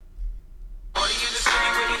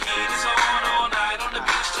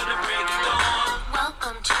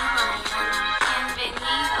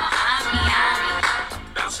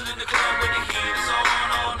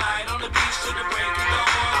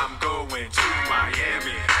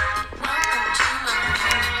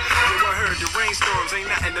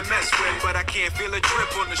nothing to mess with, but I can't feel a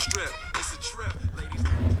drip on the strip. It's a trip, ladies.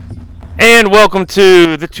 And welcome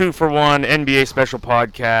to the 2-for-1 NBA Special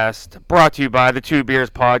Podcast, brought to you by the Two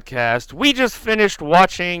Beers Podcast. We just finished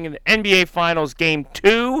watching the NBA Finals Game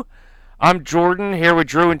 2. I'm Jordan, here with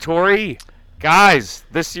Drew and Tori. Guys,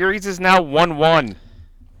 this series is now 1-1.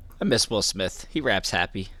 I miss Will Smith. He raps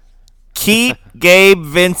happy. Keep Gabe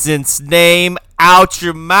Vincent's name out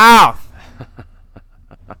your mouth.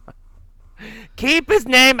 Keep his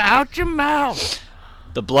name out your mouth.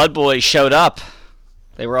 The Blood Boys showed up.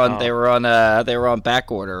 They were on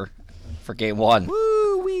back order for Game 1.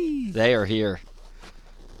 Woo-wee. They are here.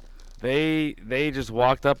 They just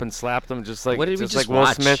walked up and slapped him just like What did we just Will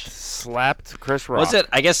watch? Smith slapped Chris Rock. Was it?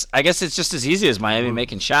 I guess it's just as easy as Miami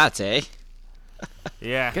making shots, eh?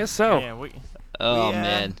 Yeah. Guess so. Yeah,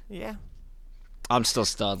 Man. Yeah. I'm still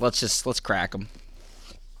stunned. Let's crack them.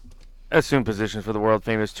 Assume position for the world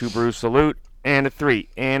famous two brew salute, and a 3,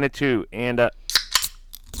 and a 2, and a...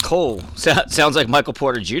 Cole. Sounds like Michael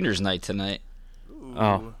Porter Jr.'s night tonight.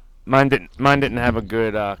 Oh, mine didn't have a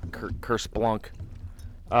good curse blunk.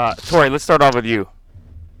 Tori, let's start off with you.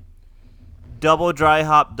 Double dry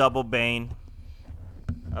hop, double bane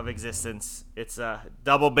of existence. It's a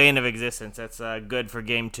double bane of existence. That's good for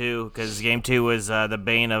Game 2 because Game 2 was the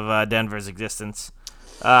bane of Denver's existence.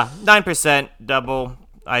 9% double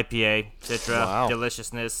IPA, Citra, Wow.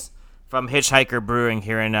 deliciousness from Hitchhiker Brewing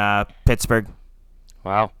here in Pittsburgh.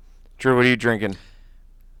 Wow. Drew, what are you drinking?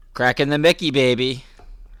 Cracking the Mickey, baby.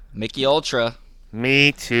 Mickey Ultra.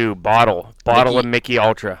 Me too. Bottle of Mickey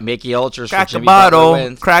Ultra. Mickey Ultras Crack for a Jimmy Butler bottle.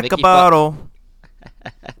 wins. Crack a bottle.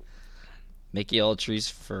 Mickey Ultras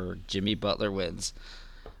for Jimmy Butler wins.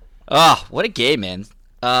 Oh, what a game, man.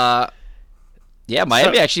 Yeah,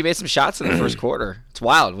 Miami actually made some shots in the first quarter. It's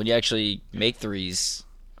wild when you actually make threes.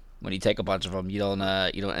 When you take a bunch of them, you don't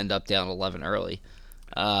end up down 11 early.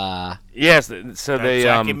 Yes, so they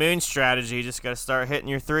Jackie Moon strategy. You just got to start hitting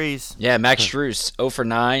your threes. Yeah, Max Strus 0 for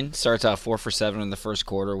 9, starts out 4 for 7 in the first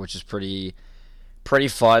quarter, which is pretty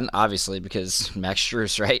fun, obviously, because Max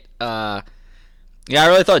Strus, right? Yeah, I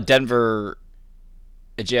really thought Denver.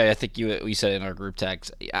 Jay, I think you said in our group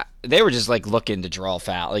text, they were just like looking to draw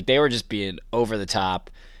foul. Like they were just being over the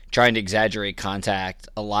top, trying to exaggerate contact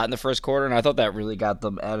a lot in the first quarter, and I thought that really got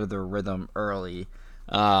them out of their rhythm early.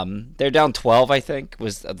 They're down 12, I think,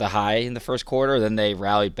 was the high in the first quarter. Then they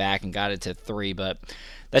rallied back and got it to 3, but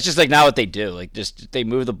that's just like not what they do. Like just they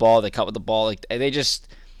move the ball, they cut with the ball. Like they just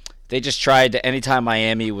tried to, anytime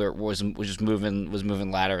Miami was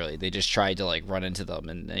moving laterally, they just tried to like run into them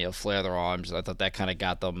and flare their arms. And I thought that kind of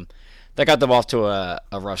got them off to a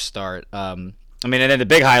rough start. And then the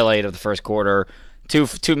big highlight of the first quarter. 2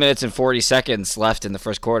 minutes and 40 seconds left in the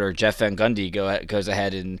first quarter. Jeff Van Gundy goes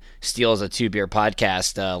ahead and steals a Two Beer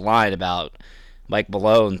Podcast line about Mike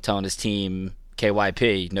Malone telling his team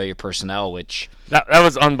KYP, know your personnel, which that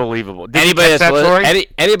was unbelievable. Anybody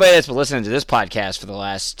that's been listening to this podcast for the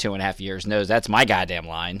last 2.5 years knows that's my goddamn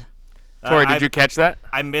line. Tori, did you catch that?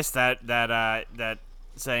 I missed that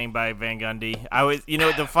saying by Van Gundy. I was,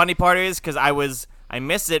 the funny part is because I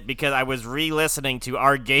missed it because I was re-listening to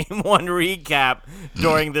our Game 1 recap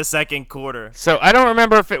during the second quarter. So I don't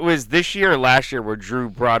remember if it was this year or last year where Drew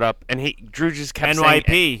brought up, and Drew just kept saying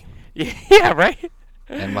NYP. Yeah, right?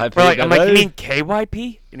 NYP. I'm like, you mean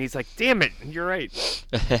KYP? And he's like, damn it, you're right.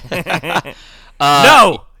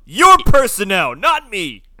 No, your personnel, not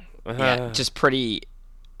me. Yeah, just pretty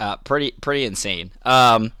insane.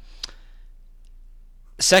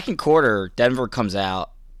 Second quarter, Denver comes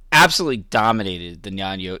out, absolutely dominated the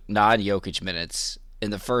non-Jokic minutes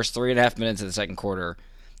in the first 3.5 minutes of the second quarter.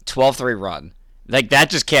 12-3 run. Like, that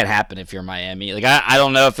just can't happen if you're Miami. Like, I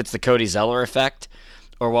don't know if it's the Cody Zeller effect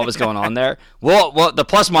or what was going on there. Well, the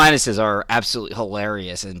plus-minuses are absolutely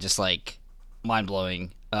hilarious and just, like,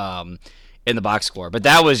 mind-blowing in the box score. But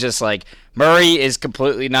that was just, like, Murray is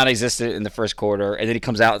completely non-existent in the first quarter, and then he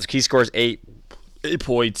comes out, he scores 8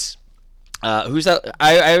 points. Who's that?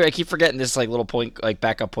 I keep forgetting this like little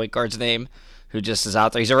backup point guard's name, who just is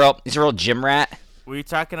out there. He's a real gym rat. Were you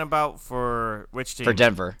talking about for which team? For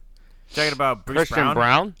Denver. Talking about Bruce Christian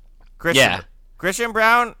Brown? Christian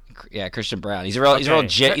Brown? Yeah, Christian Brown. He's a real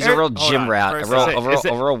gym rat, a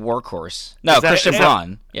real workhorse. No, Christian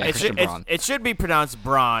Braun. Yeah, Christian Braun. It should be pronounced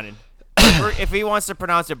Braun. If he wants to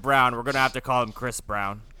pronounce it Brown, we're gonna have to call him Chris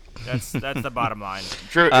Brown. That's the bottom line.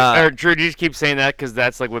 Drew, do you just keep saying that because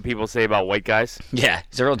that's like what people say about white guys? Yeah,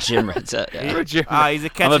 he's a real gym rat. He's a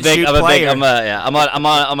catch and shoot player. I'm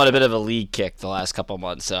on a bit of a league kick the last couple of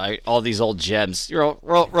months. So all these old gems. You're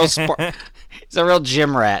real sport. He's a real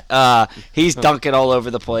gym rat. He's dunking all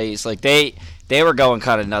over the place. Like they were going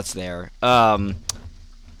kind of nuts there.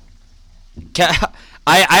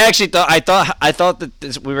 I actually thought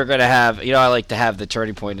that we were gonna have. I like to have the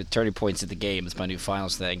turning points of the game. It's my new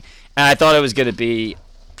finals thing, and I thought it was gonna be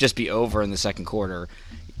over in the second quarter.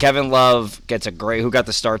 Kevin Love gets who got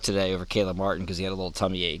the start today over Caleb Martin because he had a little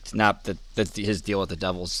tummy ache. Not that his deal with the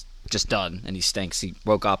Devils just done and he stinks. He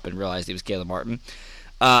woke up and realized he was Caleb Martin.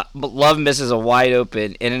 But Love misses a wide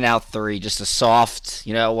open in and out three, just a soft,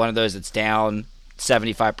 one of those that's down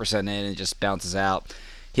 75% in and just bounces out.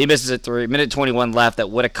 He misses a three. Minute 21 left that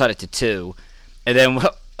would have cut it to 2, and then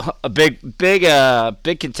a big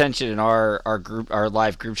contention in our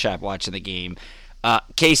live group chat watching the game.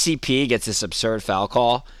 KCP gets this absurd foul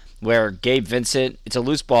call where Gabe Vincent, it's a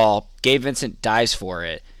loose ball, Gabe Vincent dives for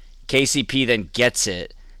it. KCP then gets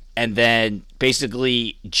it and then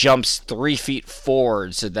basically jumps 3 feet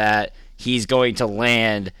forward so that he's going to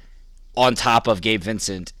land on top of Gabe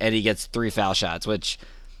Vincent, and he gets 3 foul shots, which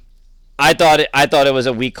I thought it was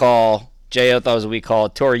a weak call. J.O. thought it was a weak call.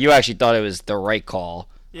 Tori, you actually thought it was the right call.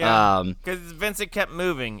 Yeah, because Vincent kept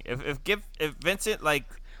moving. If Vincent he dove.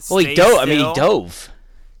 Still, he dove.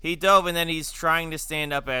 He dove, and then he's trying to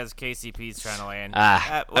stand up as KCP's trying to land.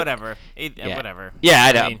 Whatever. Whatever. Yeah,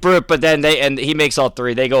 I know. But then he makes all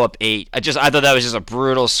 3. They go up 8. I thought that was just a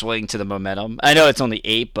brutal swing to the momentum. I know it's only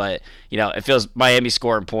 8, but it feels Miami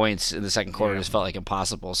scoring points in the second quarter just felt like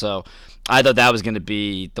impossible. So I thought that was going to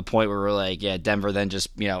be the point where we're like, Denver then just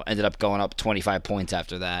ended up going up 25 points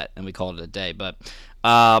after that, and we called it a day. But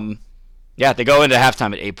they go into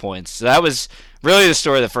halftime at 8 points. So that was really the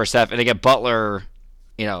story of the first half. And again, Butler.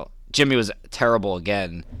 Jimmy was terrible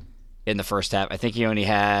again in the first half. I think he only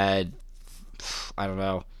had, I don't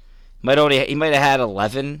know, he might have had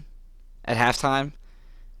 11 at halftime.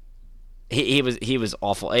 He was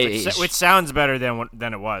awful. Which sounds better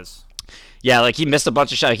than it was. Yeah, he missed a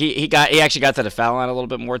bunch of shots. He actually got to the foul line a little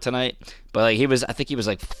bit more tonight, but I think he was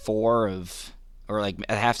 4 of, or at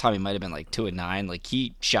halftime he might have been 2 of 9.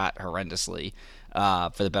 He shot horrendously.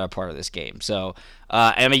 For the better part of this game. So,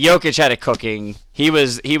 Jokic had it cooking. He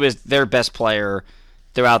was their best player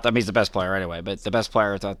throughout. He's the best player anyway, but the best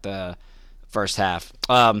player throughout the first half.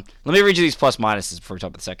 Let me read you these plus minuses before we talk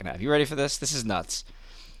about the second half. You ready for this? This is nuts.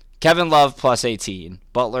 Kevin Love plus 18,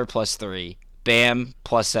 Butler plus 3, Bam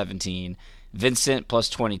plus 17, Vincent plus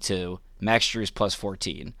 22, Max Strus plus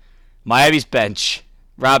 14. Miami's bench.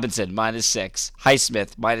 Robinson, -6.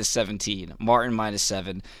 Highsmith, -17. Martin,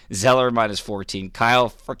 -7. Zeller, -14. Kyle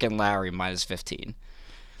frickin' Lowry, -15.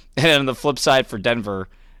 And on the flip side for Denver,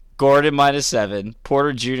 Gordon, -7.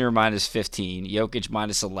 Porter Jr., -15. Jokic,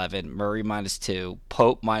 -11. Murray, -2.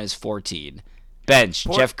 Pope, -14. Bench,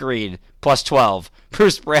 Jeff Green, +12.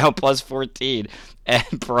 Bruce Brown, +14.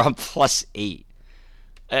 And Brum, +8.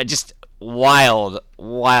 Just wild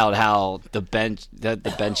how the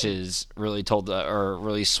benches really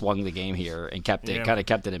really swung the game here and kept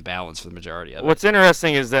it in balance for the majority of it. What's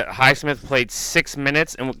interesting is that Highsmith played 6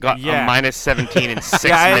 minutes and got a -17 in 6 minutes.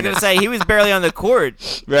 Yeah, I was gonna say he was barely on the court.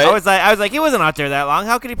 Right? I was like he wasn't out there that long.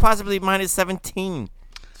 How could he possibly be -17?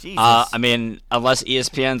 Jesus. Unless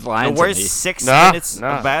ESPN's lying the to worst me. 6 minutes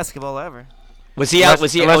of basketball ever. Was he out?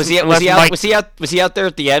 Was he out there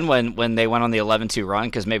at the end when they went on the 11-2 run?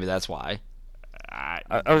 Because maybe that's why. I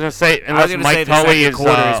was gonna say unless Mike Tully is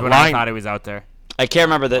when I lying. thought he was out there. I can't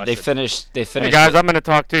remember that they finished. Hey guys, I'm gonna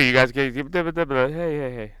talk too. You guys,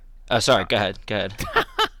 hey. Oh, sorry. Go ahead. I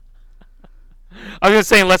was gonna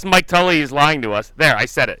say unless Mike Tully is lying to us. There, I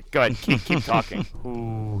said it. Go ahead, keep talking.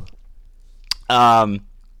 Ooh.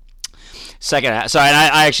 Second half. Sorry,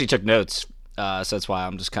 I actually took notes. So that's why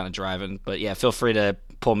I'm just kind of driving. But yeah, feel free to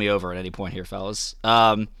pull me over at any point here, fellas.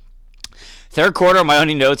 Third quarter, my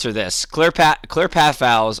only notes are this. Clear path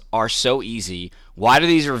fouls are so easy. Why do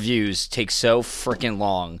these reviews take so freaking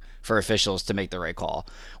long for officials to make the right call?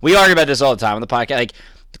 We argue about this all the time on the podcast.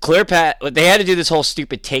 Clear path, they had to do this whole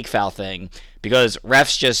stupid take foul thing because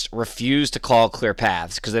refs just refuse to call clear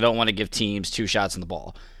paths because they don't want to give teams 2 shots on the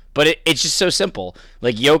ball. But it's just so simple.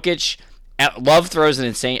 Jokic, Love throws an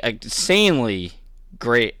insanely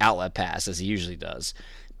great outlet pass, as he usually does.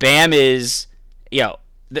 Bam is,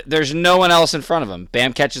 there's no one else in front of him.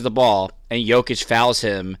 Bam catches the ball, and Jokic fouls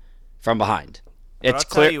him from behind. I'll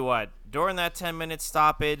tell you what. During that 10-minute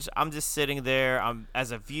stoppage, I'm just sitting there.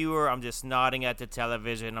 As a viewer, I'm just nodding at the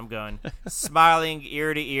television. I'm going, smiling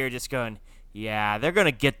ear to ear, just going, yeah, they're going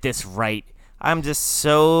to get this right. I'm just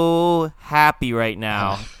so happy right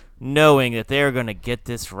now knowing that they're going to get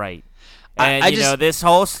this right. And, this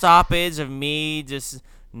whole stoppage of me just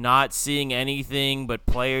not seeing anything but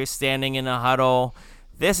players standing in a huddle,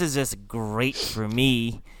 this is just great for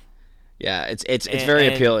me. Yeah, it's very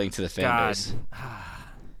appealing to the fan base.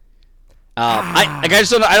 I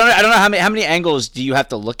just don't know. I don't know how many angles do you have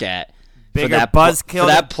to look at Bigger for that Buzz for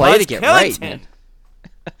that play to get right, Killington.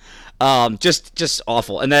 man. Just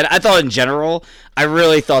awful. And then I thought in general, I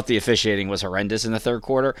really thought the officiating was horrendous in the third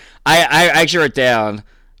quarter. I actually wrote down,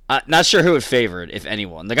 not sure who it favored, if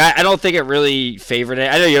anyone. I don't think it really favored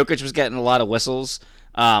it. I know Jokic was getting a lot of whistles,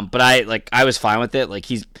 but I was fine with it.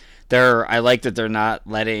 I like that they're not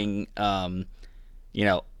letting,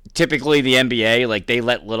 typically the NBA, they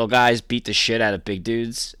let little guys beat the shit out of big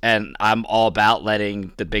dudes, and I'm all about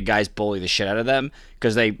letting the big guys bully the shit out of them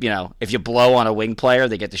because if you blow on a wing player,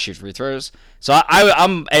 they get to shoot free throws. So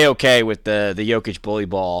I'm A-okay with the Jokic bully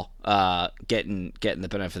ball getting the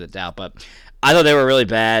benefit of the doubt, but I thought they were really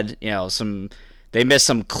bad. They missed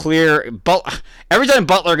some clear. Every time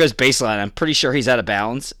Butler goes baseline, I'm pretty sure he's out of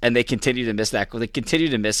bounds, and they continue to miss that. They continue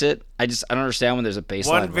to miss it. I don't understand when there's a baseline.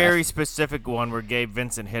 One very specific one where Gabe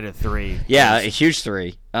Vincent hit a three. Yeah, a huge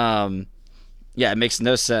three. It makes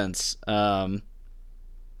no sense. I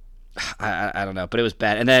don't know, but it was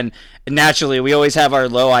bad. And then naturally, we always have our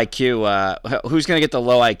low IQ. Who's going to get the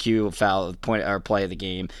low IQ foul point or play of the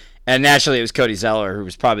game? And naturally, it was Cody Zeller, who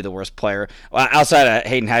was probably the worst player outside of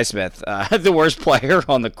Hayden Highsmith, the worst player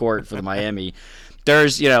on the court for the Miami.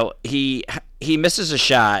 There's, he misses a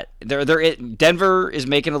shot. Denver is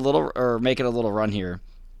making a little run here.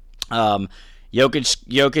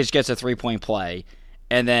 Jokic gets a 3-point play,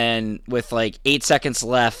 and then with 8 seconds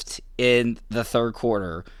left in the third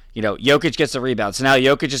quarter, Jokic gets the rebound. So now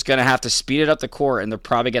Jokic is going to have to speed it up the court, and they're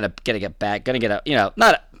probably going to get back. Going to get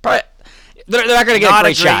they're not going to get a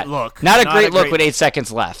great shot. Not a great look with 8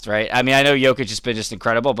 seconds left, right? I mean, I know Jokic has been just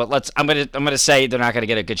incredible, but I'm gonna say they're not going to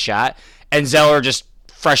get a good shot, and Zeller just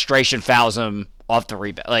frustration fouls him off the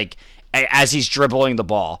rebound, as he's dribbling the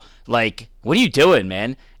ball. What are you doing,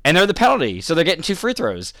 man? And they're the penalty, so they're getting 2 free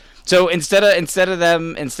throws. So instead of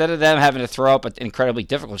them having to throw up an incredibly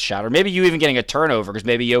difficult shot, or maybe you even getting a turnover because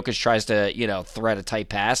maybe Jokic tries to thread a tight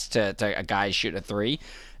pass to a guy shooting a 3.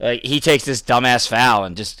 He takes this dumbass foul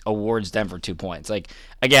and just awards Denver 2 points.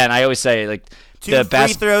 Again, I always say two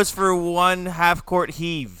free throws for 1 half court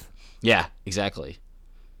heave. Yeah, exactly.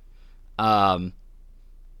 I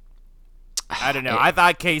don't know. I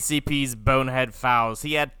thought KCP's bonehead fouls.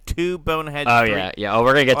 He had 2 bonehead. Oh yeah. Oh,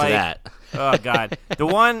 we're gonna get to that. Oh god, the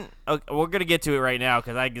one we're gonna get to it right now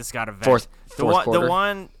because I just got a vent. Fourth quarter. The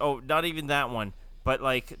one, not even that one, but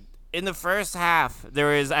in the first half,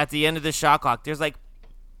 there is at the end of the shot clock. There's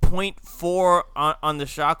 0.4 on the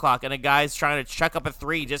shot clock, and a guy's trying to check up a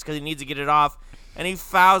 3 just because he needs to get it off, and he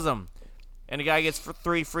fouls him, and the guy gets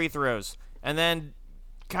 3 free throws, and then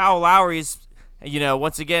Kyle Lowry's,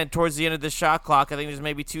 once again towards the end of the shot clock, I think there's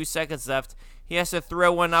maybe 2 seconds left. He has to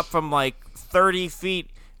throw one up from 30 feet,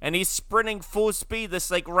 and he's sprinting full speed.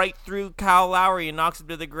 This right through Kyle Lowry and knocks him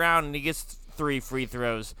to the ground, and he gets 3 free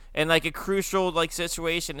throws. And a crucial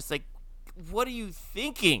situation, it's what are you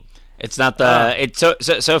thinking? It's not the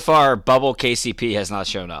so far. Bubble KCP has not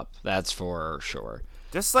shown up. That's for sure.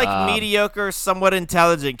 Just mediocre, somewhat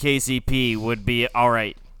intelligent KCP would be all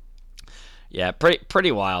right. Yeah,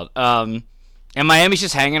 pretty wild. And Miami's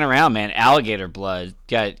just hanging around, man. Alligator blood.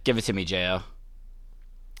 Give it to me, Jo.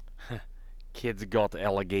 Kids got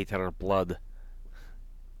alligator blood.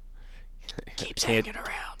 Keeps hanging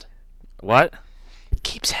around. What?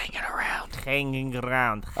 Keeps hanging around. Hanging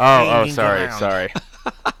around. Sorry.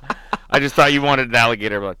 I just thought you wanted an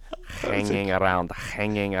alligator blood. Hanging around.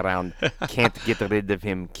 Can't get rid of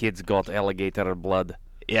him. Kids got alligator blood.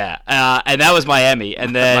 Yeah, and that was Miami.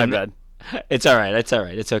 And then my bad. It's all right.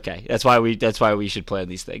 It's okay. That's why we should plan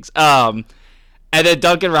these things. And then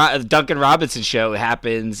Duncan Robinson show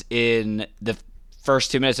happens in the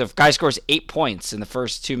first 2 minutes. If guy scores 8 points in the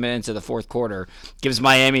first 2 minutes of the fourth quarter, gives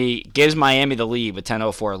Miami the lead with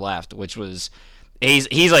 10:04 left, which was he's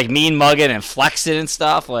mean mugging and flexing and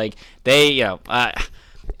stuff.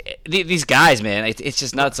 These guys, man, it's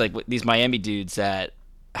just nuts. These Miami dudes that.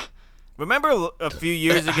 Remember a few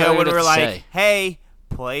years ago when we were hey,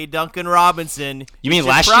 play Duncan Robinson. You mean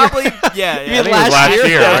last year? Yeah. You mean last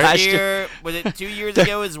year? Last year. Was it 2 years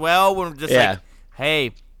ago as well? When we're just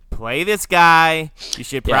hey, play this guy. You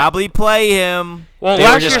should probably play him. Well,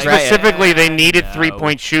 last year specifically, they needed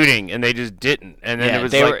 3-point shooting, and they just didn't. And then it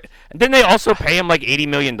was didn't they also pay him $80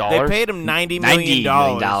 million? They paid him $90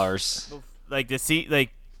 million.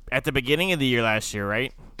 At the beginning of the year last year,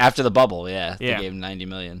 right? After the bubble, They gave him $90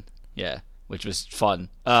 million. Yeah, which was fun.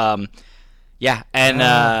 And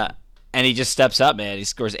he just steps up, man. He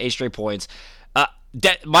scores 8 straight points.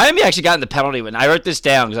 Miami actually got in the penalty when I wrote this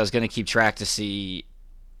down because I was going to keep track to see,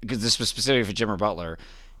 because this was specific for Jimmy Butler.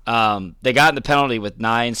 They got in the penalty with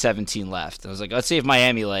 9:17 left. I was like, let's see if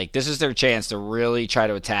Miami, this is their chance to really try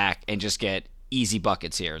to attack and just get easy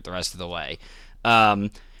buckets here the rest of the way.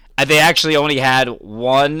 And they actually only had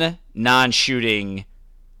one non-shooting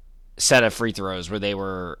set of free throws where they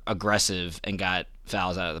were aggressive and got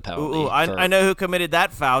fouls out of the penalty. I know who committed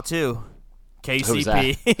that foul, too.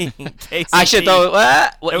 KCP. KCP. Actually, though,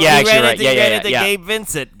 He ran into Gabe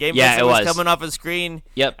Vincent. Gabe Vincent was coming off a screen,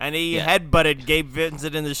 and he headbutted Gabe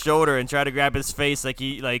Vincent in the shoulder and tried to grab his face like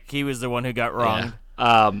he was the one who got wronged.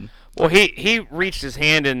 Yeah. Well, he reached his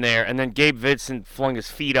hand in there, and then Gabe Vincent flung his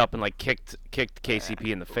feet up and kicked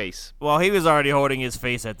KCP in the face. Well, he was already holding his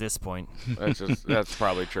face at this point. That's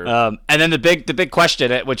probably true. And then the big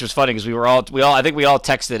question, which was funny because I think we all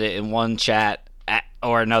texted it in one chat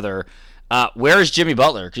or another. Where is Jimmy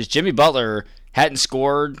Butler? Because Jimmy Butler hadn't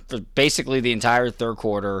scored for basically the entire third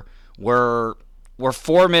quarter. We're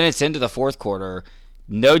 4 minutes into the fourth quarter.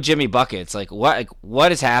 No Jimmy buckets.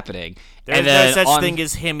 What is happening? There's no such thing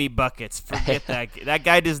as Jimmy buckets. Forget that. That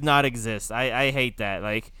guy does not exist. I hate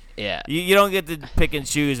that. You don't get to pick and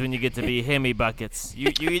choose when you get to be Jimmy buckets.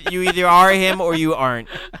 You either are him or you aren't.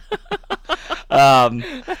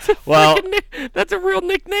 That's a real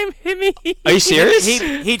nickname, Jimmy. Are you serious?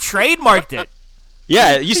 He trademarked it.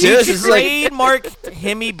 Yeah, you serious? He trademarked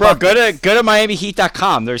Jimmy Bro, buckets. go to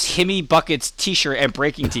MiamiHeat.com. There's Jimmy Buckets t-shirt and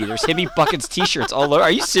breaking tee. There's Jimmy Buckets t-shirts all over.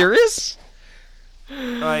 Are you serious?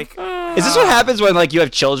 Is this what happens when you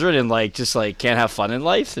have children and just can't have fun in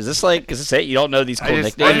life? Is this it? You don't know these cool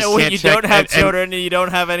nicknames? When you don't have children and you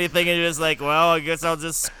don't have anything and you're just well, I guess I'll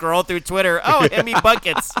just scroll through Twitter. Oh, Jimmy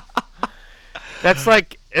buckets. That's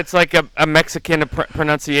it's like a Mexican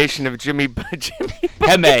pronunciation of Jimmy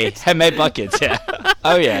Heme buckets. Yeah.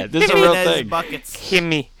 Oh yeah, this is a real thing. Buckets.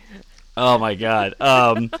 Jimmy. Oh my God.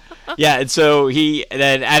 Yeah, and so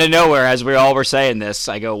then out of nowhere, as we all were saying this,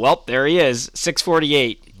 I go, well, there he is, 6:48.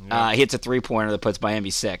 He hits a 3-pointer that puts Miami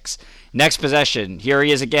 6. Next possession, here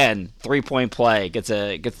he is again, 3-point play, gets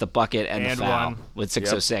the bucket and the foul with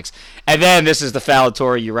 6:06. And then this is the foul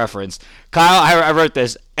Tori you referenced. Kyle, I wrote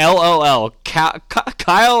this, LOL.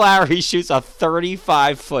 Kyle Lowry shoots a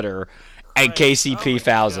 35-footer and KCP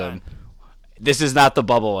fouls him. This is not the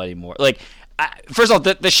bubble anymore. First of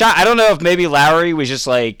all, the shot. I don't know if maybe Lowry was just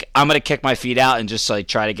I'm gonna kick my feet out and just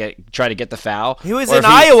try to get the foul. He was in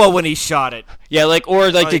Iowa when he shot it. Yeah,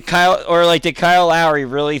 did Kyle Lowry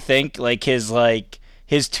really think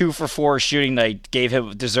his 2 for 4 shooting night gave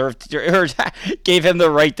him the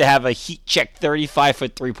right to have a heat check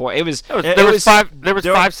 35-foot 3-point? There was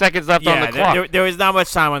 5 seconds left on the clock. There was not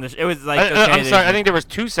much time on the. It was I'm sorry. I think there was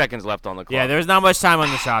 2 seconds left on the clock. Yeah, there was not much time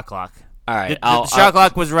on the shot clock. All right, the shot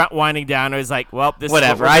clock was winding down. It was well, this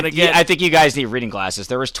whatever. is what we're gonna get. I think you guys need reading glasses.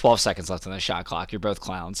 There was 12 seconds left on the shot clock. You're both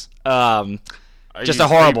clowns. Just a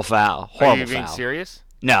horrible foul. Horrible foul. Are you being serious?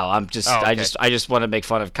 No, I'm just. Oh, okay. I just want to make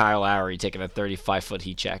fun of Kyle Lowry taking a 35-foot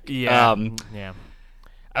heat check. Yeah. Yeah.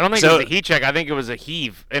 I don't think it was a heat check. I think it was a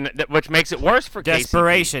heave, which makes it worse for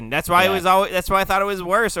desperation. KCP. That's why it was always. That's why I thought it was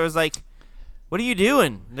worse. I was what are you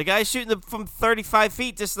doing? The guy's shooting from 35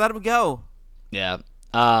 feet. Just let him go. Yeah.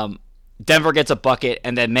 Denver gets a bucket,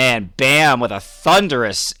 and then, Bam with a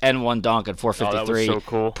thunderous N1 dunk at 4:53. Oh, that was so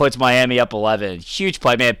cool. Puts Miami up 11. Huge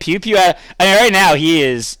play, man. Pew Pew. Right now he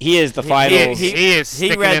is the finals. He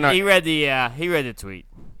read the tweet.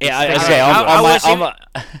 Yeah,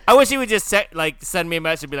 I wish he would just send me a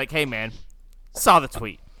message and be like, "Hey, man, saw the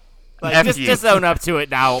tweet. Just own up to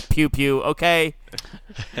it now, Pew Pew. Okay,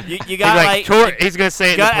 you got he's gonna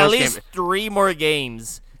say it. Got at least 3 more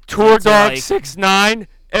games. Tour Dog 6'9".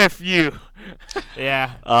 F you.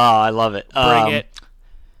 Yeah. Oh, I love it. Bring it.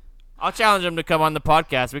 I'll challenge him to come on the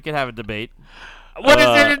podcast. We could have a debate. What is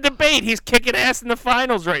there to debate? He's kicking ass in the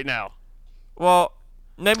finals right now. Well,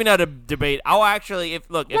 maybe not a debate. I'll actually,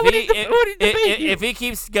 if he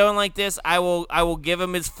keeps going like this, I will give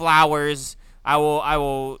him his flowers. I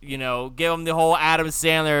will, give him the whole Adam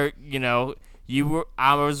Sandler,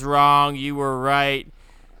 I was wrong, you were right.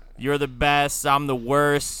 You're the best, I'm the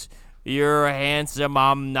worst. You're handsome.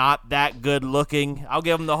 I'm not that good looking. I'll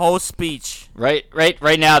give him the whole speech. Right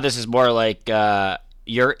now, this is more like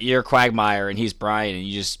you're Quagmire and he's Brian, and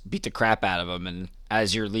you just beat the crap out of him. And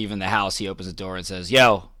as you're leaving the house, he opens the door and says,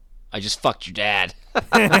 "Yo, I just fucked your dad."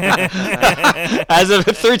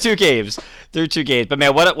 Through 2 games. But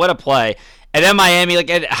man, what a play! And then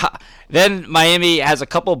Miami has a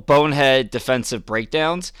couple bonehead defensive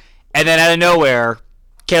breakdowns, and then out of nowhere,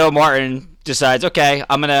 Caleb Martin decides, okay,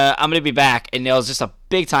 I'm gonna be back, and nails just a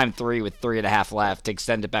big time 3 with 3.5 left to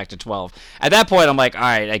extend it back to 12. At that point, I'm like, all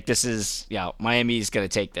right, this is Miami's gonna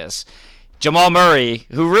take this. Jamal Murray,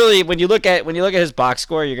 who really, when you look at his box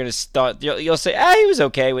score, you're gonna start. You'll say, he was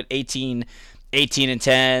okay with 18 and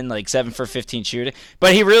 10, like 7 for 15 shooting.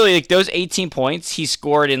 But he really, like, those 18 points he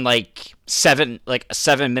scored in like 7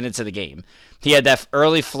 minutes of the game. He had that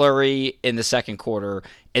early flurry in the second quarter,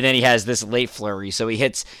 and then he has this late flurry. So he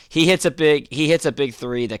hits a big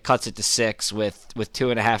three that cuts it to 6 with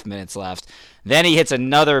 2.5 minutes left. Then he hits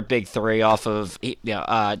another big three off of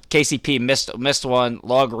KCP missed one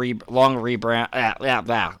long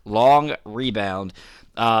rebound.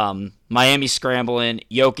 Miami scrambling.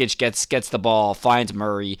 Jokic gets the ball, finds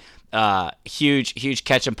Murray. Huge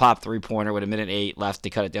catch and pop 3-pointer with 1:08 left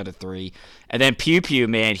to cut it down to 3. And then Pew,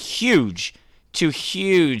 man, two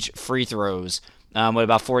huge free throws with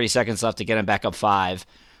about 40 seconds left to get him back up 5.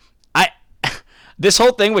 This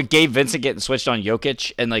whole thing with Gabe Vincent getting switched on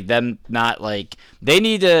Jokic and like them not like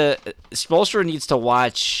Spoelstra needs to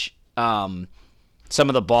watch some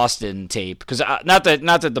of the Boston tape because not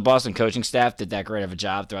that the Boston coaching staff did that great of a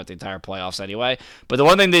job throughout the entire playoffs anyway, but the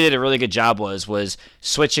one thing they did a really good job was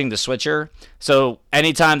switching the switcher. So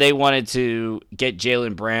anytime they wanted to get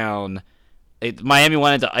Jaylen Brown, Miami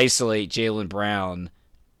wanted to isolate Jaylen Brown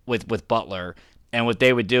with Butler. And what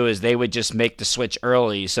they would do is they would just make the switch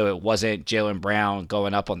early so it wasn't Jaylen Brown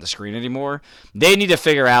going up on the screen anymore. They need to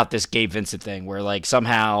figure out this Gabe Vincent thing where, like,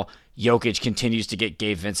 somehow Jokic continues to get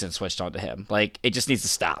Gabe Vincent switched onto him. Like, it just needs to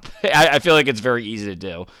stop. I feel like it's very easy to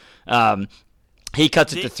do. He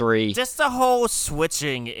cuts it to 3. Just the whole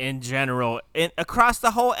switching in general, across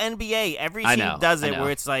the whole NBA, every team does it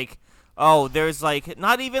where it's like, oh, there's, like,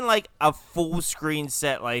 not even, like, a full screen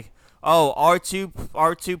set, like, oh, our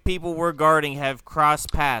two people we're guarding have cross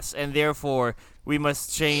pass, and therefore we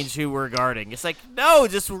must change who we're guarding. It's like, no,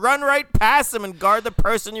 just run right past them and guard the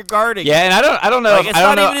person you're guarding. Yeah, and I don't know. Like, it's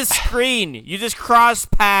not even a screen. You just cross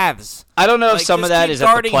paths. I don't know if some of that is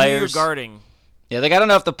that the players who you're guarding. Yeah, like I don't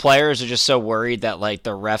know if the players are just so worried that like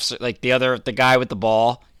the refs, like the guy with the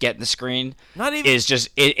ball getting the screen, is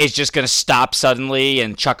just gonna stop suddenly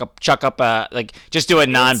and chuck up just do a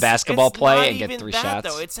non-basketball play and get 3 shots.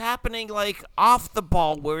 Though. It's happening like off the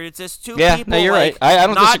ball where it's just 2 people. No, you're like, right. I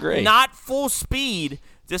don't disagree. Not full speed,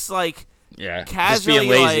 just like just casually,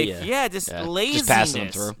 being lazy, laziness. Just passing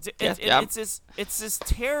them through. It's just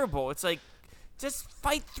terrible. It's like, just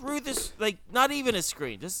fight through this, like, not even a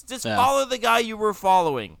screen. Just follow the guy you were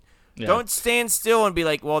following. Yeah. Don't stand still and be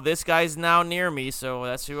like, well, this guy's now near me, so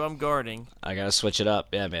that's who I'm guarding. I got to switch it up.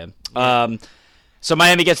 Yeah, man. So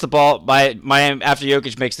Miami gets the ball. Miami, after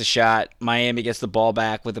Jokic makes the shot, Miami gets the ball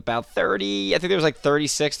back with about 30, I think there was like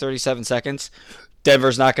 36, 37 seconds.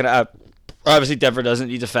 Denver's not going to, obviously Denver doesn't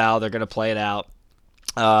need to foul. They're going to play it out.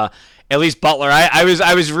 At least Butler, I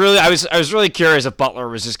was really curious if Butler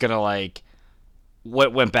was just going to like,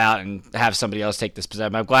 wimp out and have somebody else take this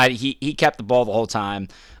possession. I'm glad he kept the ball the whole time.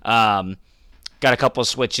 Got a couple of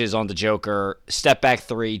switches on the Joker. Step back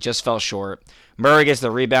 3, just fell short. Murray gets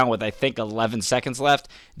the rebound with, I think, 11 seconds left.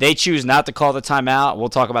 They choose not to call the timeout. We'll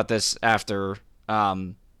talk about this after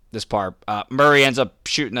this part. Murray ends up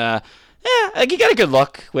shooting he got a good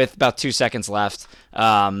look with about 2 seconds left.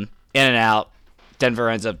 In and out.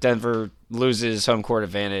 Denver loses home court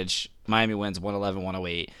advantage. Miami wins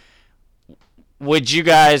 111-108. What did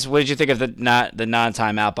you think of the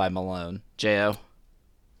non-timeout by Malone, Jo?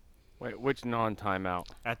 Wait, which non-timeout?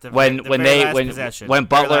 When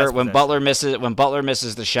Butler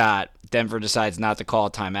misses the shot, Denver decides not to call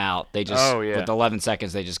a timeout. They just with 11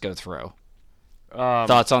 seconds they just go through.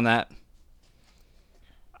 Thoughts on that?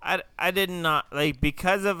 I did not like,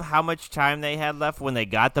 because of how much time they had left when they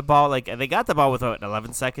got the ball. Like, they got the ball with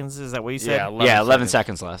 11 seconds. Is that what you said? Yeah, 11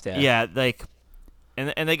 seconds left. Yeah. Yeah, like,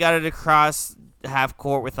 and they got it across half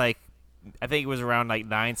court with, like, I think it was around like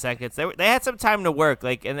 9 seconds. They had some time to work.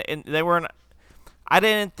 Like, and they weren't. I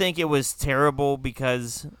didn't think it was terrible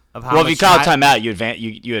because of how. Well, if you call a timeout,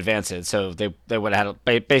 you advance it. So they would have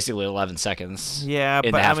had basically 11 seconds. Yeah,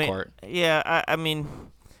 in the half court. Yeah, I mean,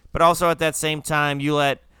 but also at that same time, you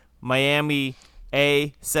let Miami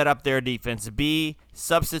A, set up their defense, B,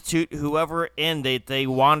 substitute whoever in they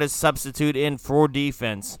want to substitute in for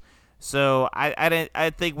defense. So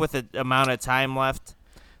I think with the amount of time left.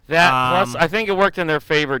 Plus, I think it worked in their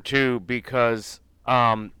favor too because,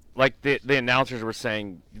 like the announcers were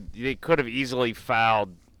saying, they could have easily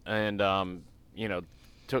fouled and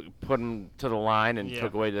put them to the line and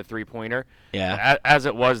took away the 3-pointer. Yeah. As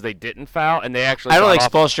it was, they didn't foul, and they actually. I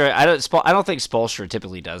don't think Spoelstra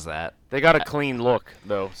typically does that. They got a clean look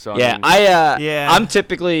though. So Yeah, Yeah. I'm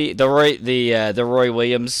typically the Roy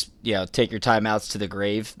Williams, take your timeouts to the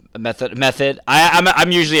grave method.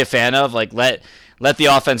 I'm usually a fan of like let the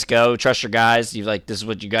offense go, trust your guys. This is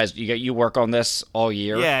what you work on this all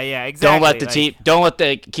year. Yeah, exactly. Don't let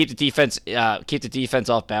the keep the defense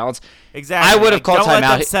off balance. Exactly. I would have called don't let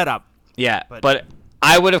timeout. them set up. Yeah, but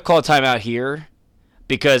I would have called timeout here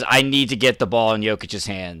because I need to get the ball in Jokic's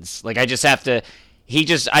hands. Like I just have to.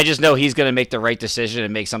 I just know he's going to make the right decision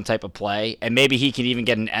and make some type of play, and maybe he can even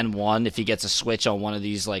get an N1 if he gets a switch on one of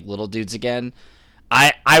these like little dudes again.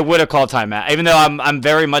 I would have called timeout, even though I'm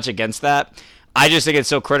very much against that. I just think it's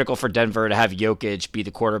so critical for Denver to have Jokic be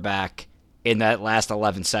the quarterback in that last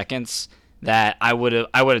 11 seconds that I would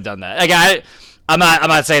have done that. Like I'm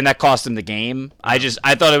not saying that cost him the game. I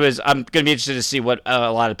thought it was. I'm gonna be interested to see what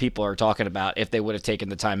a lot of people are talking about if they would have taken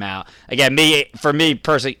the timeout. Again, for me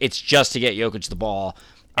personally, it's just to get Jokic the ball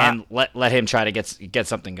and let him try to get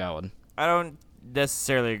something going. I don't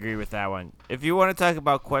necessarily agree with that one. If you want to talk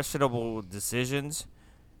about questionable decisions,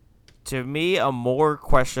 to me, a more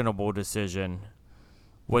questionable decision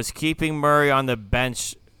was keeping Murray on the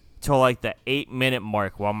bench till like the 8-minute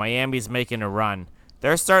mark while Miami's making a run.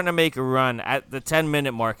 They're starting to make a run at the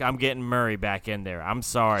 10-minute mark. I'm getting Murray back in there. I'm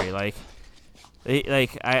sorry,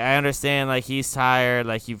 I understand. Like he's tired.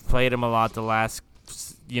 Like you've played him a lot the last,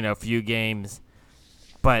 few games,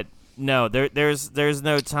 but no, there's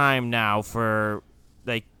no time now for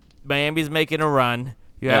like Miami's making a run.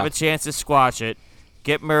 You have a chance to squash it.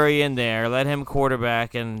 Get Murray in there. Let him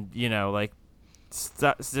quarterback, and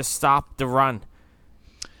just stop the run.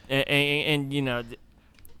 And you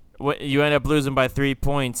end up losing by 3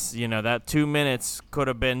 points. That 2 minutes could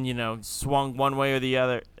have been, swung one way or the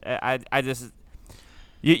other. I just,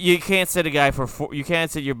 you can't sit a guy you can't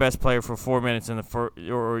sit your best player for 4 minutes in the first,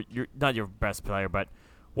 or you're not your best player, but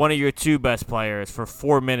one of your two best players for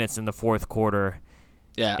 4 minutes in the fourth quarter.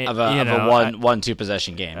 Yeah, of a 1-2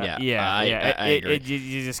 possession game. I agree.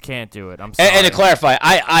 You just can't do it. I'm sorry. And to clarify,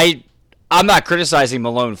 I'm not criticizing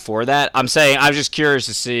Malone for that. I'm saying I'm just curious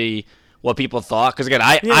to see what people thought, because again,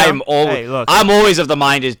 I'm always of the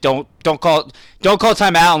mind is don't call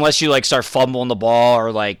timeout unless you like start fumbling the ball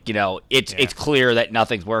or it's clear that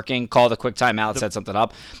nothing's working. Call the quick timeout, set something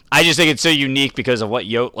up. I just think it's so unique because of what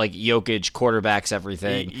Jokic quarterbacks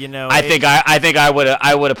everything. I think I would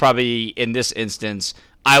have probably in this instance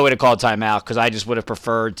I would have called timeout because I just would have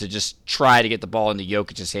preferred to just try to get the ball into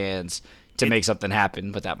Jokic's hands to make something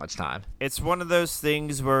happen with that much time. It's one of those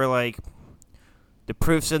things where the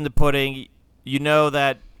proof's in the pudding. You know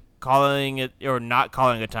that calling it or not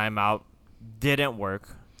calling a timeout didn't work.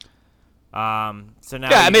 So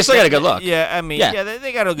now they still got a good look. They got a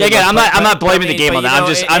good look. Again, I'm not blaming the game on that.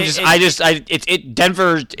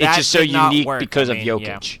 Denver. It's just so unique because of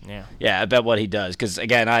Jokic. I bet what he does because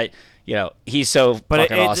again, he's so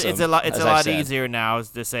fucking awesome. It's a lot easier now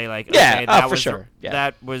to say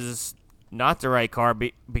that was not the right call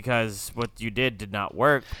because what you did not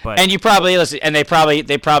work. But and you probably and they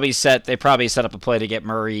probably set up a play to get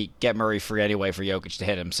Murray free anyway for Jokic to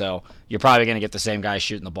hit him. So you're probably going to get the same guy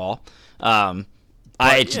shooting the ball. That's all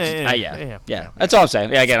I'm saying.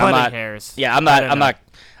 Yeah, again, I'm not. Hairs. Yeah, I'm not.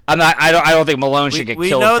 I don't think Malone should get killed.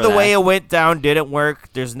 We know for the that. way it went down didn't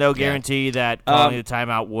work. There's no guarantee that calling the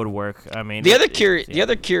timeout would work. I mean, the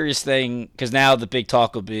other curious thing, because now the big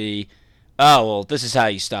talk will be, oh well, this is how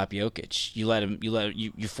you stop Jokic.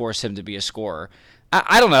 You force him to be a scorer.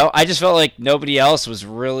 I don't know. I just felt like nobody else was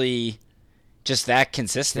really just that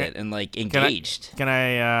consistent and engaged.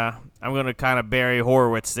 I'm going to kind of Barry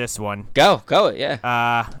Horowitz this one. Go,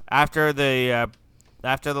 yeah. After the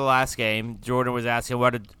last game, Jordan was asking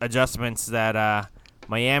what adjustments that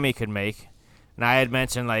Miami could make, and I had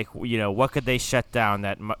mentioned what could they shut down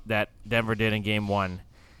that Denver did in Game 1,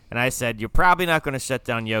 and I said you're probably not going to shut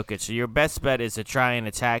down Jokic, so your best bet is to try and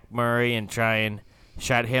attack Murray and try and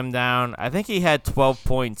shut him down. I think he had 12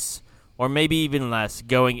 points. Or maybe even less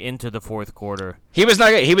going into the fourth quarter. He was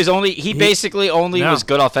not good. He basically only was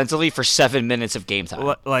good offensively for 7 minutes of game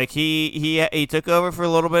time. He took over for a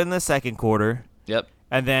little bit in the second quarter. Yep.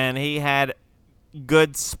 And then he had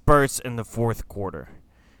good spurts in the fourth quarter.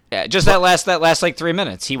 Yeah, that last 3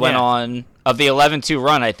 minutes. He went on of the 11-2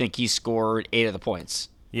 run. I think he scored 8 of the points.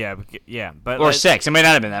 Yeah, but or 6. It may not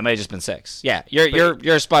have been that. It may have just been 6. Yeah,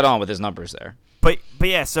 you're spot on with his numbers there. But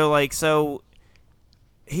yeah, so.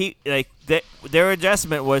 Their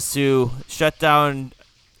adjustment was to shut down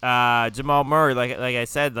Jamal Murray. Like I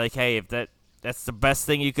said, hey, if that's the best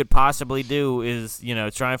thing you could possibly do is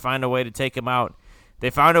try and find a way to take him out.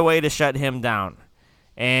 They found a way to shut him down,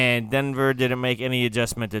 and Denver didn't make any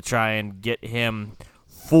adjustment to try and get him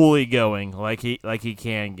fully going like he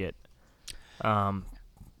can get.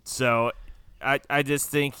 So I just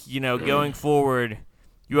think, going forward,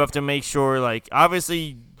 you have to make sure, like,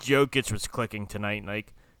 obviously Jokic was clicking tonight.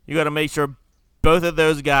 Like, you got to make sure both of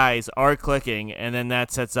those guys are clicking, and then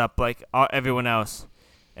that sets up, like, everyone else.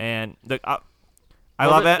 And look, I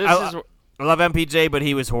love MPJ, but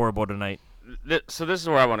he was horrible tonight. So this is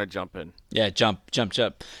where I want to jump in. Yeah, jump.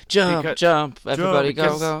 Everybody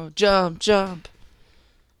go. Jump.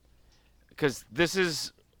 Because this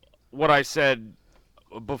is what I said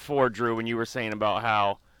before, Drew, when you were saying about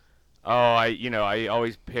how, I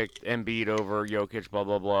always picked Embiid over Jokic, blah,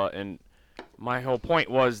 blah, blah. And my whole point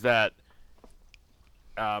was that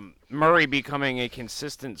Murray becoming a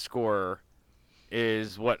consistent scorer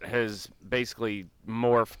is what has basically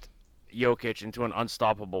morphed Jokic into an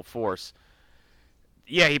unstoppable force.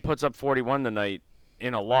 Yeah, he puts up 41 tonight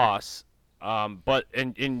in a loss, but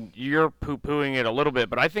you're poo-pooing it a little bit,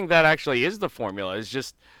 but I think that actually is the formula, is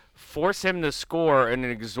just force him to score an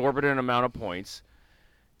exorbitant amount of points,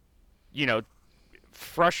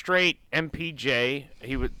 frustrate MPJ.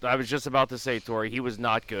 I was just about to say, Tori, he was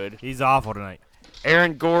not good. He's awful tonight.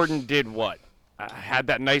 Aaron Gordon did what? Had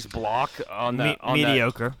that nice block on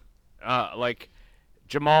mediocre. Like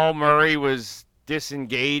Jamal Murray was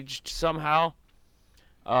disengaged somehow,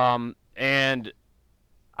 and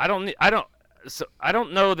I don't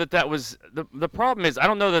know that was the problem. Is I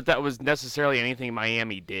don't know that was necessarily anything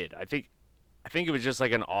Miami did. I think it was just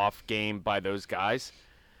like an off game by those guys.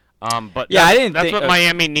 But yeah, that's what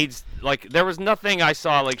Miami needs. Like, there was nothing I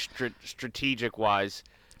saw like strategic wise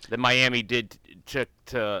that Miami did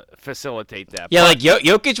to facilitate that. Yeah, like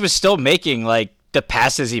Jokic was still making like the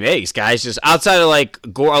passes he makes, guys. Just outside of like a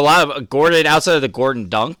lot of Gordon, outside of the Gordon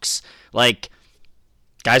dunks, like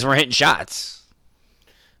guys weren't hitting shots.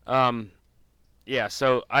 Yeah.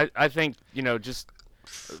 So I think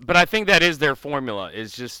but I think that is their formula,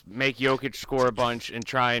 is just make Jokic score a bunch and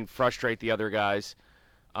try and frustrate the other guys.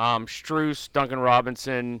 Strus, Duncan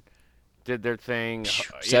Robinson did their thing.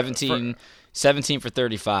 17 for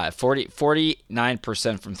 35.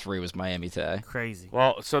 49% from three was Miami today. Crazy.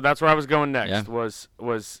 Well, so that's where I was going next. Yeah.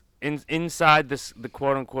 Was inside the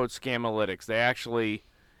quote unquote Scamalytics. They actually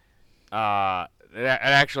it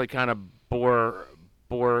actually kind of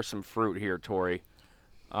bore some fruit here, Tori.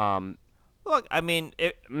 Look, I mean,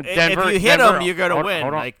 if you hit them, you're going to win.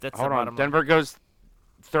 Hold on, like, that's hold on. Denver goes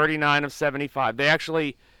 39 of 75.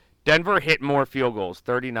 Denver hit more field goals,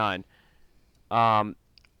 39.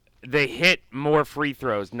 They hit more free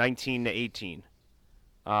throws, 19 to 18.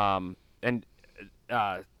 And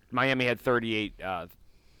Miami had 38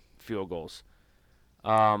 field goals.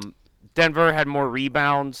 Denver had more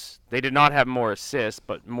rebounds. They did not have more assists,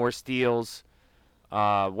 but more steals,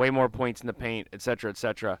 way more points in the paint, et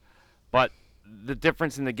cetera, But the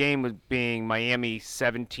difference in the game was being Miami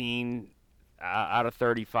 17 out of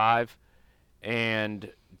 35,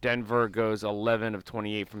 and Denver goes 11 of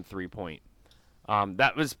 28 from three-point.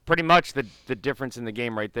 That was pretty much the difference in the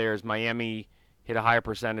game right there, is Miami hit a higher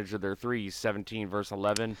percentage of their threes, 17 versus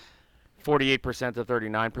 11, 48% to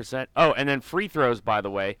 39%. Oh, and then free throws, by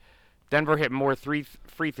the way. Denver hit more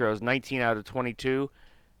free throws, 19 out of 22.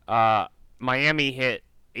 Miami hit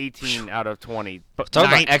 18 out of 20. But talk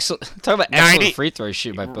about excellent free throw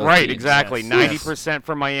shoot by both right, teams. exactly. Yes. 90%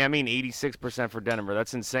 for Miami and 86% for Denver.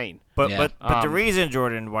 That's insane. But the reason,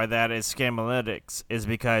 Jordan, why that is Scamalytics is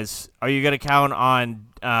because are you going to count on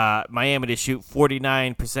Miami to shoot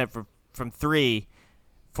 49% from three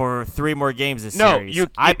for three more games this series? No,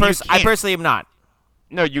 I personally am not.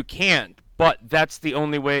 No, you can't. But that's the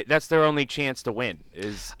only way. That's their only chance to win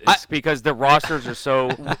is because the rosters are so.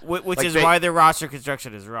 Which is why their roster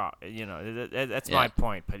construction is wrong. That's my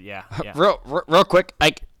point. But yeah. Real quick,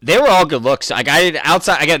 like they were all good looks. Like I did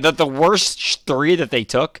outside again. The worst three that they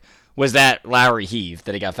took was that Lowry heave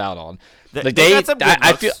that he got fouled on. They got some good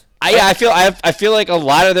looks. I feel like a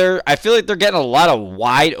lot of their. I feel like they're getting a lot of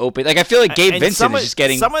wide open. Like I feel like Gabe Vincent is just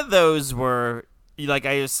getting. Some of those were. Like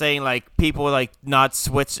I was saying, like people like not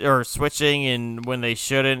switching and when they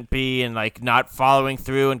shouldn't be, and like not following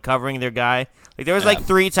through and covering their guy. Like there was like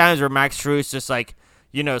 3 times where Max Strus just like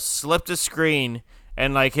slipped a screen,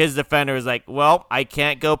 and like his defender was like, "Well, I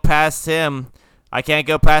can't go past him. I can't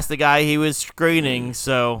go past the guy he was screening."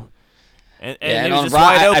 So, and he was just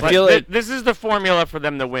wide open. I feel like this is the formula for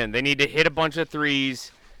them to win. They need to hit a bunch of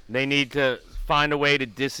threes. They need to find a way to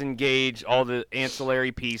disengage all the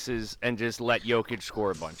ancillary pieces and just let Jokic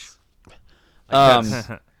score a bunch.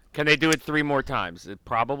 Can they do it 3 more times?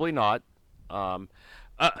 Probably not. The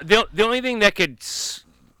only thing that could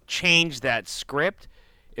change that script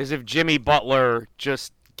is if Jimmy Butler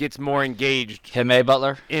just gets more engaged Jimmy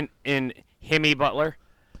Butler. in Jimmy Butler,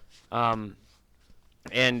 and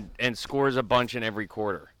scores a bunch in every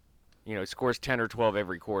quarter. Scores 10 or 12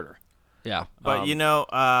 every quarter. Yeah. But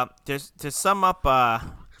to sum up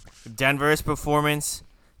Denver's performance,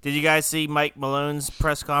 did you guys see Mike Malone's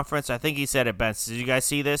press conference? I think he said it best. Did you guys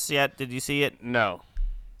see this yet? Did you see it? No.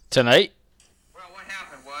 Tonight? Well, what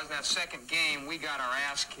happened was that second game, we got our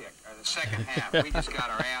ass kicked. Or the second half, we just got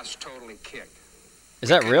our ass totally kicked. Is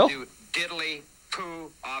that real? We couldn't do diddly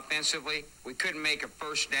poo offensively. We couldn't make a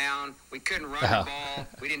first down. We couldn't run the ball.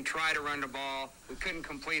 We didn't try to run the ball. We couldn't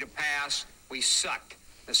complete a pass. We sucked.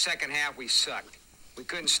 The second half, we sucked. We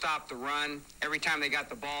couldn't stop the run. Every time they got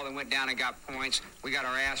the ball, they went down and got points. We got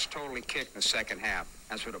our ass totally kicked in the second half.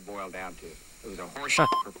 That's what it boiled down to. It was a horse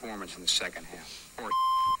performance in the second half. Horse.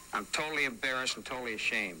 I'm totally embarrassed and totally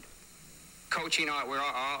ashamed. Coaching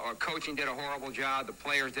did a horrible job. The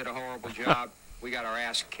players did a horrible job. We got our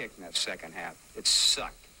ass kicked in that second half. It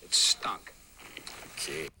sucked. It stunk.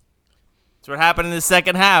 That's what happened in the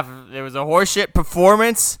second half. There was a horseshit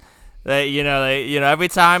performance. Every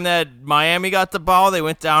time that Miami got the ball, they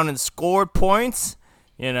went down and scored points.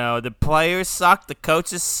 The players sucked. The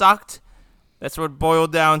coaches sucked. That's what it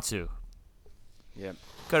boiled down to. Yep.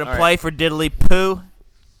 Couldn't play for diddly poo.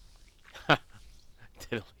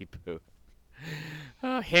 Diddly poo.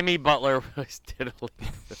 Jimmy Butler was diddly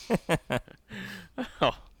poo. Oh.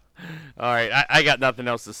 All right. I got nothing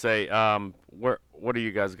else to say. What do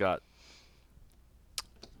you guys got?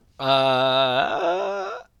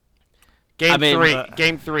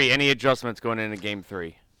 Game three. Any adjustments going into Game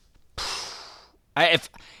 3? If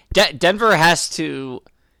Denver has to,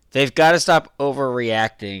 they've got to stop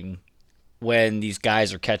overreacting when these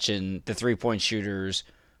guys are catching the 3-point shooters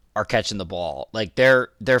are catching the ball. Like they're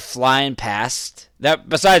flying past that.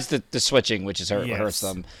 Besides the switching, which hurts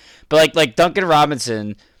them, but like Duncan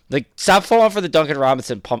Robinson, like stop falling for the Duncan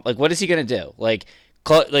Robinson pump. Like what is he gonna do?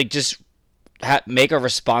 Just make a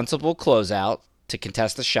responsible closeout to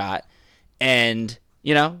contest the shot. And,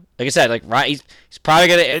 like I said, he's probably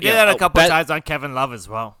going to... They did that a couple times on Kevin Love as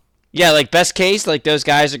well. Yeah, best case, those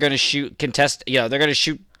guys are going to they're going to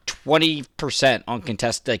shoot 20% on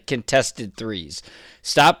contested threes.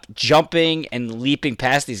 Stop jumping and leaping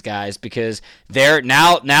past these guys because they're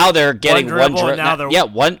now they're getting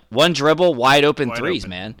one dribble, wide open threes,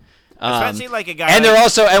 man. Especially like a guy. And they're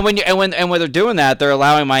also when they're doing that, they're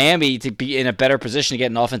allowing Miami to be in a better position to get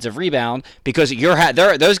an offensive rebound because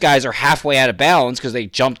those guys are halfway out of bounds because they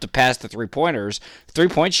jumped past the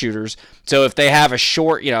 3-point shooters. So if they have a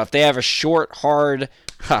short, hard,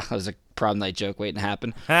 that was a prom night joke waiting to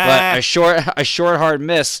happen, but a short hard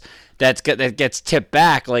miss that gets tipped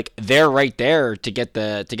back, like they're right there to get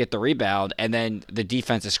the rebound, and then the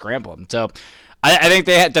defense is scrambling. So I think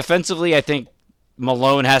they had defensively. I think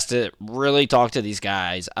Malone has to really talk to these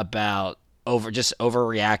guys about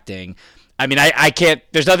overreacting. I mean, I can't.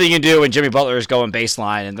 There's nothing you can do when Jimmy Butler is going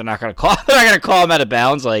baseline and they're not going to call him out of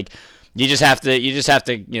bounds. Like you just have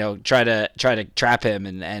to try to trap him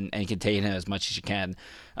and contain him as much as you can.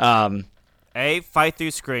 A, fight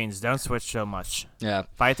through screens. Don't switch so much. Yeah,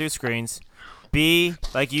 fight through screens. B,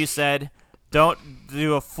 like you said, don't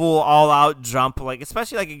do a full all-out jump. Like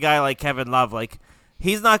especially like a guy like Kevin Love, like.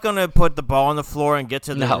 He's not going to put the ball on the floor and get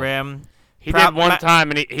to the rim. He did one time,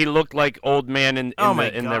 and he looked like old man in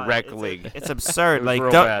the rec league. It's absurd. It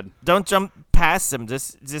was like don't jump past him.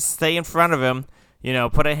 Just stay in front of him.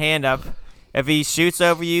 Put a hand up. If he shoots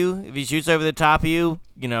over you, if he shoots over the top of you,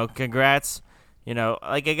 congrats.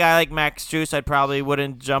 Like a guy like Max Strus, I probably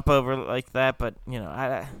wouldn't jump over like that. But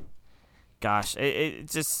it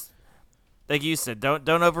just like you said, don't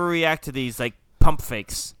overreact to these like pump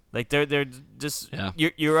fakes. Like they're just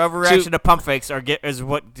your overreaction to pump fakes is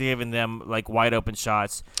what giving them like wide open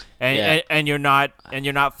shots, and you're not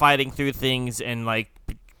fighting through things and like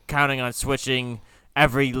counting on switching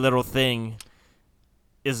every little thing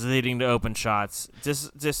is leading to open shots.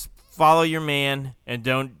 Just follow your man and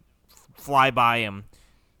don't fly by him.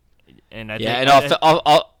 And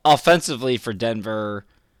offensively for Denver,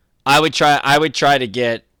 I would try to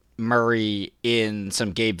get Murray in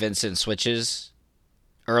some Gabe Vincent switches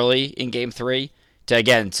early in Game 3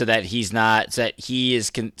 so that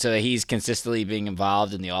he's consistently being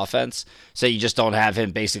involved in the offense. So you just don't have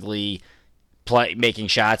him basically making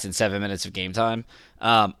shots in 7 minutes of game time.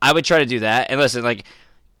 I would try to do that. And listen, like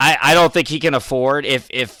I don't think he can afford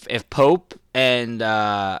if Pope and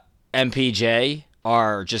MPJ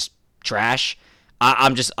are just trash.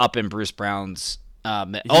 I'm just up in Bruce Brown's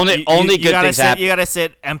Only good things happen. You gotta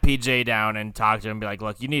sit MPJ down and talk to him and be like,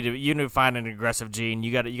 look, you need to find an aggressive gene.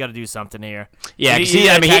 You gotta do something here. Yeah, you because need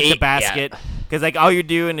to attack the he basket because like all you're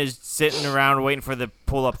doing is sitting around waiting for the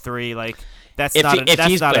pull up three. Like that's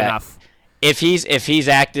not enough. If he's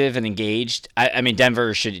active and engaged, I mean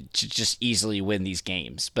Denver should just easily win these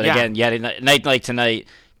games. But again, a night like tonight,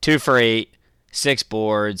 2 for 8, 6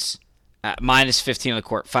 boards, minus 15 on the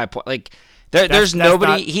court, 5 points. Like there's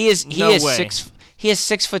nobody. He is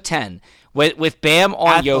 6'10". With Bam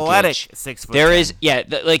on Athletic, Jokic,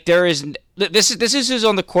 6'10". There is this is who's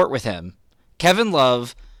on the court with him: Kevin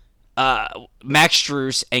Love, Max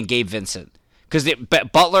Strus, and Gabe Vincent. Because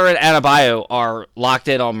Butler and Adebayo are locked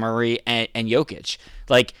in on Murray and Jokic.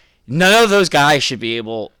 Like none of those guys should be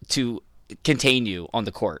able to contain you on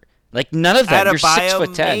the court. Like none of them. Adebayo, You're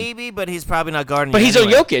 6'10". maybe, but he's probably not guarding. But he's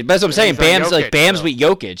anyway. on Jokic. That's what I'm saying. Bam's with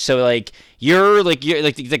Jokic. So like you're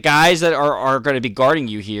the guys that are going to be guarding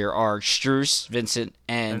you here are Strus, Vincent,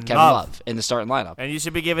 and Kevin Love in the starting lineup. And you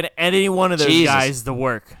should be giving any one of those guys the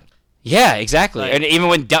work. Yeah, exactly. And even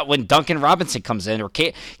when Duncan Robinson comes in, or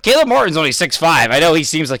Caleb Martin's only 6'5". I know he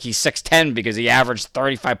seems like he's 6'10" because he averaged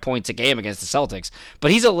 35 points a game against the Celtics, but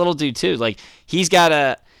he's a little dude too. Like he has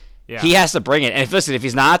to bring it. And if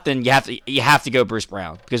he's not, then you have to go Bruce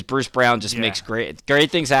Brown because Bruce Brown just makes great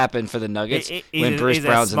things happen for the Nuggets when Bruce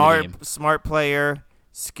Brown's in the game. Smart player,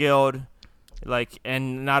 skilled,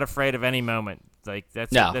 and not afraid of any moment. Like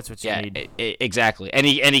that's what you need. Exactly. And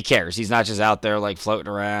he cares. He's not just out there like floating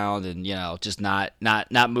around and just not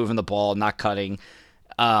moving the ball, not cutting.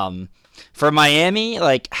 For Miami,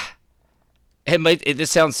 like this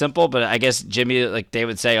sounds simple, but I guess Jimmy, like they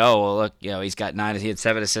would say, oh well, look, he's got 9. He had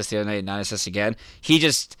 7 assists the other night, 9 assists again. He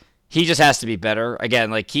just has to be better again.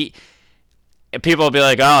 Like people will be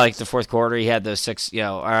like, oh, like the fourth quarter he had those 6,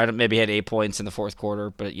 or maybe he had 8 points in the fourth quarter,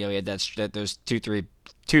 but he had those two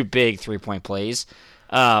big 3-point plays.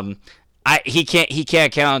 He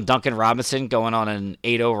can't count on Duncan Robinson going on an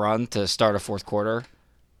 8-0 run to start a fourth quarter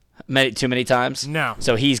too many times. No.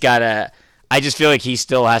 So he's got to. I just feel like he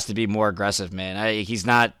still has to be more aggressive, man. He's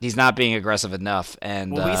not being aggressive enough.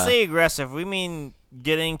 And when we say aggressive, we mean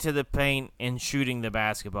getting to the paint and shooting the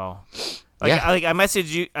basketball. I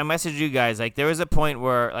messaged you guys. Like there was a point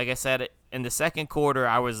where, like I said, in the second quarter,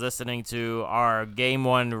 I was listening to our Game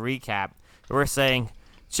 1 recap. We're saying,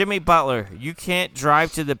 Jimmy Butler, you can't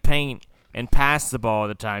drive to the paint and pass the ball all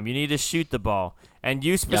the time. You need to shoot the ball. And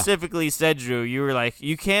you specifically said, Drew, you were like,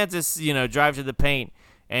 you can't just, drive to the paint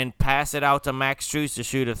and pass it out to Max Strus to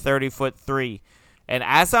shoot a 30-foot three. And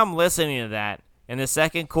as I'm listening to that, in the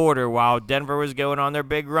second quarter, while Denver was going on their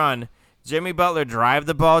big run, Jimmy Butler drive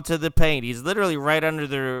the ball to the paint. He's literally right under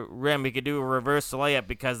the rim. He could do a reverse layup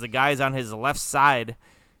because the guy's on his left side.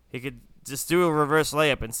 He could just do a reverse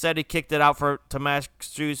layup. Instead, he kicked it out to Max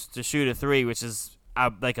Strus to shoot a 3, which is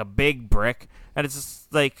like a big brick. And it's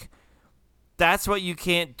just like, that's what you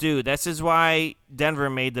can't do. This is why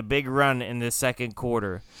Denver made the big run in the second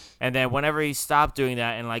quarter. And then whenever he stopped doing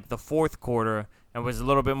that in like the fourth quarter and was a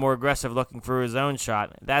little bit more aggressive looking for his own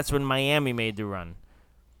shot, that's when Miami made the run.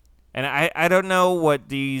 And I don't know what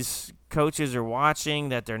these coaches are watching,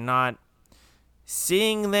 that they're not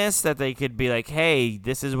seeing this, that they could be like, hey,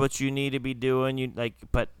 this is what you need to be doing.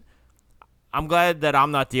 But I'm glad that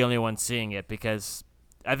I'm not the only one seeing it, because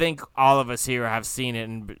I think all of us here have seen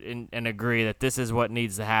it and agree that this is what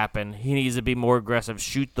needs to happen. He needs to be more aggressive,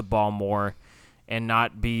 shoot the ball more, and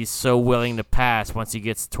not be so willing to pass once he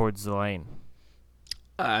gets towards the lane.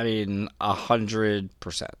 I mean,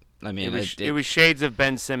 100%. I mean, it was shades of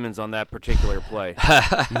Ben Simmons on that particular play.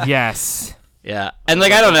 Yes. Yeah, and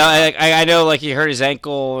I don't know. I know he hurt his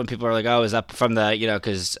ankle, and people are like, "Oh, is that from the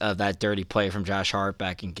because of that dirty play from Josh Hart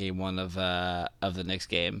back in Game 1 of the Knicks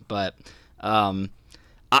game?" But I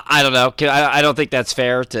don't know. I don't think that's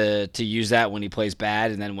fair to use that when he plays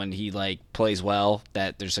bad, and then when he plays well,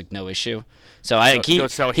 that there's no issue. So I think go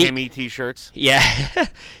sell hammy T-shirts. Yeah,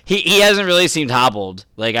 he hasn't really seemed hobbled.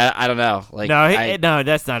 I don't know. No,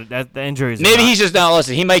 that's not that. The injuries. Maybe he's just not.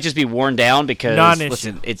 Listen, he might just be worn down because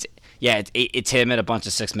listen, it's him and a bunch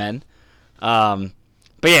of 6 men. But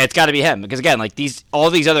yeah, it's got to be him because again,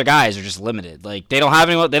 all these other guys are just limited. They don't have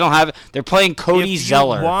anyone. They're playing Cody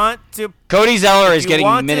Zeller. Cody Zeller is getting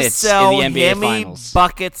minutes in the NBA Finals.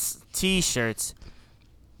 Buckets T-shirts.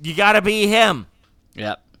 You got to be him.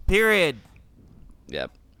 Yep. Period.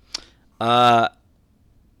 Yep.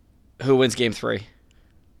 Who wins Game 3?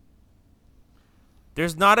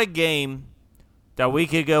 There's not a game that we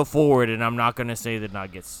could go forward, and I'm not going to say the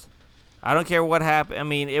Nuggets. I don't care what happened. I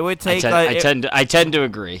mean, it would take. I tend to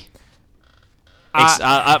agree.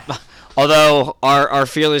 Although our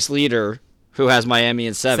fearless leader who has Miami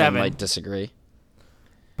in 7, 7. might disagree.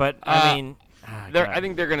 But I mean, I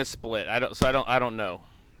think they're gonna split. I don't know.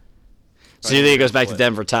 So you think it goes back to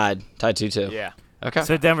Denver tied 2-2? Yeah. Okay.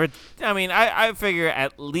 so Denver. I mean, I figure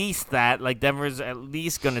at least that like Denver's at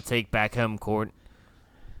least gonna take back home court.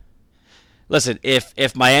 Listen,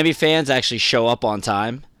 if Miami fans actually show up on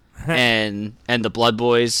time, and the Blood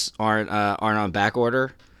Boys aren't on back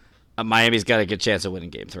order, Miami's got a good chance of winning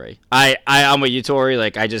Game 3. I'm with you, Tori.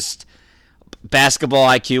 Like I just basketball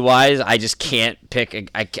IQ wise, I just can't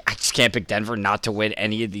pick. I just can't pick Denver not to win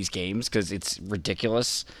any of these games because it's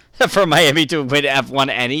ridiculous for Miami to win F1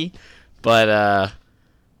 any. But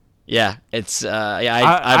yeah, it's I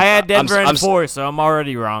had Denver in 4, so I'm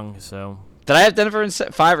already wrong. So did I have Denver in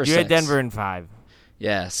 5 or 6? you had Denver in 5.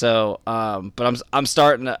 Yeah. So but I'm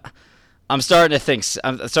starting to think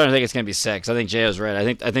it's gonna be 6. I think J.O.'s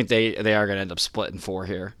right. I think they are gonna end up splitting 4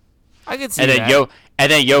 here. I could see And that.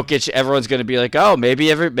 then Jokic, everyone's going to be like, oh,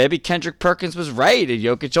 maybe Kendrick Perkins was right, and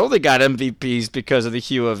Jokic only got MVPs because of the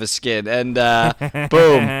hue of his skin, and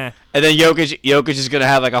boom. And then Jokic is going to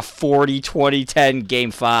have like a 40-20-10 Game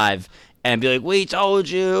 5, and be like, we told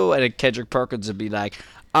you, and then Kendrick Perkins would be like,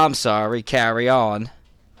 I'm sorry, carry on.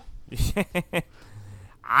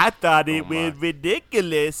 I thought it was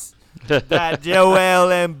ridiculous that Joel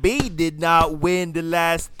Embiid did not win the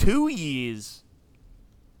last 2 years.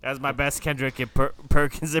 That's my best Kendrick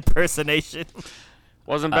Perkins impersonation.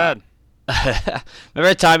 Wasn't bad. Remember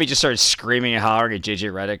that time he just started screaming and hollering at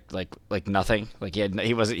JJ Redick like nothing, like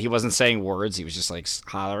he wasn't saying words, he was just like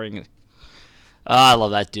hollering. I love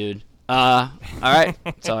that dude. All right,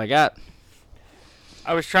 that's all I got.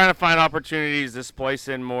 I was trying to find opportunities to splice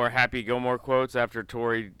in more Happy Gilmore quotes after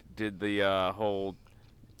Tori did the whole.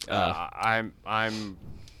 You're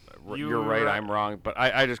right, I'm wrong, but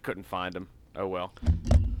I just couldn't find them. Oh well.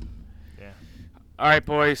 Yeah. All right,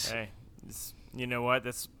 boys. Hey, you know what?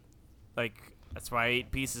 That's why I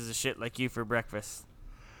ate pieces of shit like you for breakfast.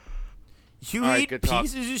 You All right, eat good talk.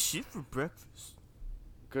 pieces of shit for breakfast.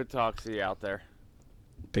 Good talk to you out there.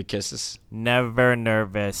 Big kisses. Never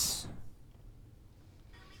nervous.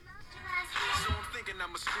 So I'm thinking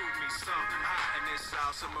I'ma scoop me something hot in this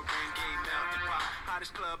South Summer rain game mountain pop.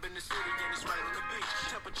 Hottest club in the city and it's right on the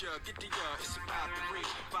beach. Temperature, get the it's about to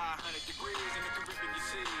reach 500 degrees in the Caribbean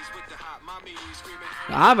cities with the hot mommy screaming.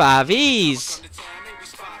 Abavis. Come to town, they be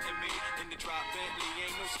spotting me in the drop Bentley,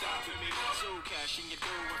 ain't no stopping me. So cash in your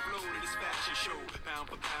dough and flow to this fashion show. Pound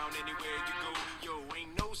for pound, anywhere you go. Yo,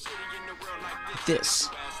 ain't no city in the world like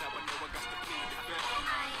this.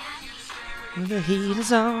 The heat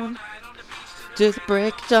is on to the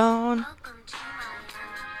break of dawn.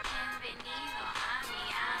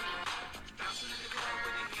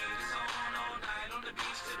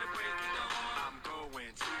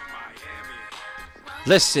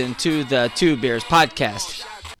 Listen to the Two Beers Podcast